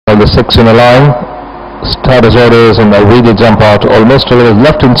the 6 in a line. Starters orders and a really jump out. Almost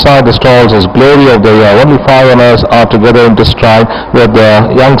left inside the stalls is Glory of the Year. Only 5 runners are together into stride, with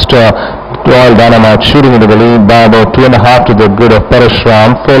the youngster Royal Dynamite shooting into the lead by about 2.5 to the good of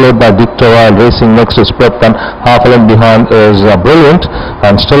Parashram, followed by Victor Royal racing next to Preppan. Half a length behind is Brilliant,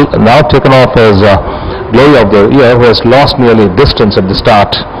 and still now taken off is Glory of the Year, who has lost nearly distance at the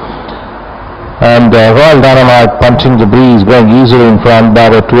start. And Royal Dynamite punching the breeze, going easily in front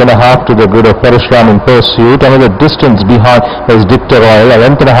by about 2.5 to the good of Parashram in pursuit. Another distance behind is Victor Royal, a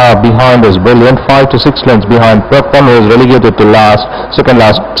length and a half behind is Brilliant, 5 to 6 lengths behind Preppan, who is relegated to last. Second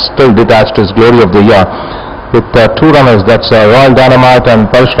last, still detached, is Glory of the Year. With 2 runners, that's Royal Dynamite and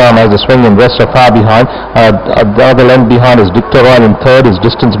Parashram as the swing, and rest are far behind. The other length behind is Victor Royal in third, is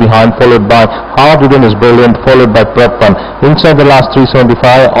distance behind, followed by Hard Within is Brilliant, followed by Preppan. Inside the last 375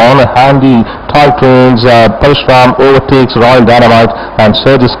 on a handy tight reins, Parashram overtakes Royal Dynamite and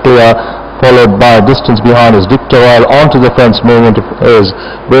Surge is clear, followed by distance behind is Victor Royal. Onto the fence moving into is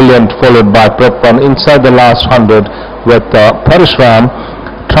Brilliant, followed by Preppan. Inside the last 100 with Parashram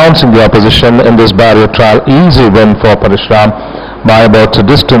trouncing the opposition in this barrier trial. Easy win for Parashram by about a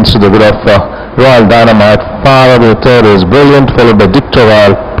distance to the good of Royal Dynamite. Far away third is Brilliant, followed by Victor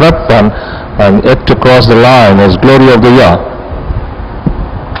Royal, Preppan, and yet to cross the line is Glory of the Year.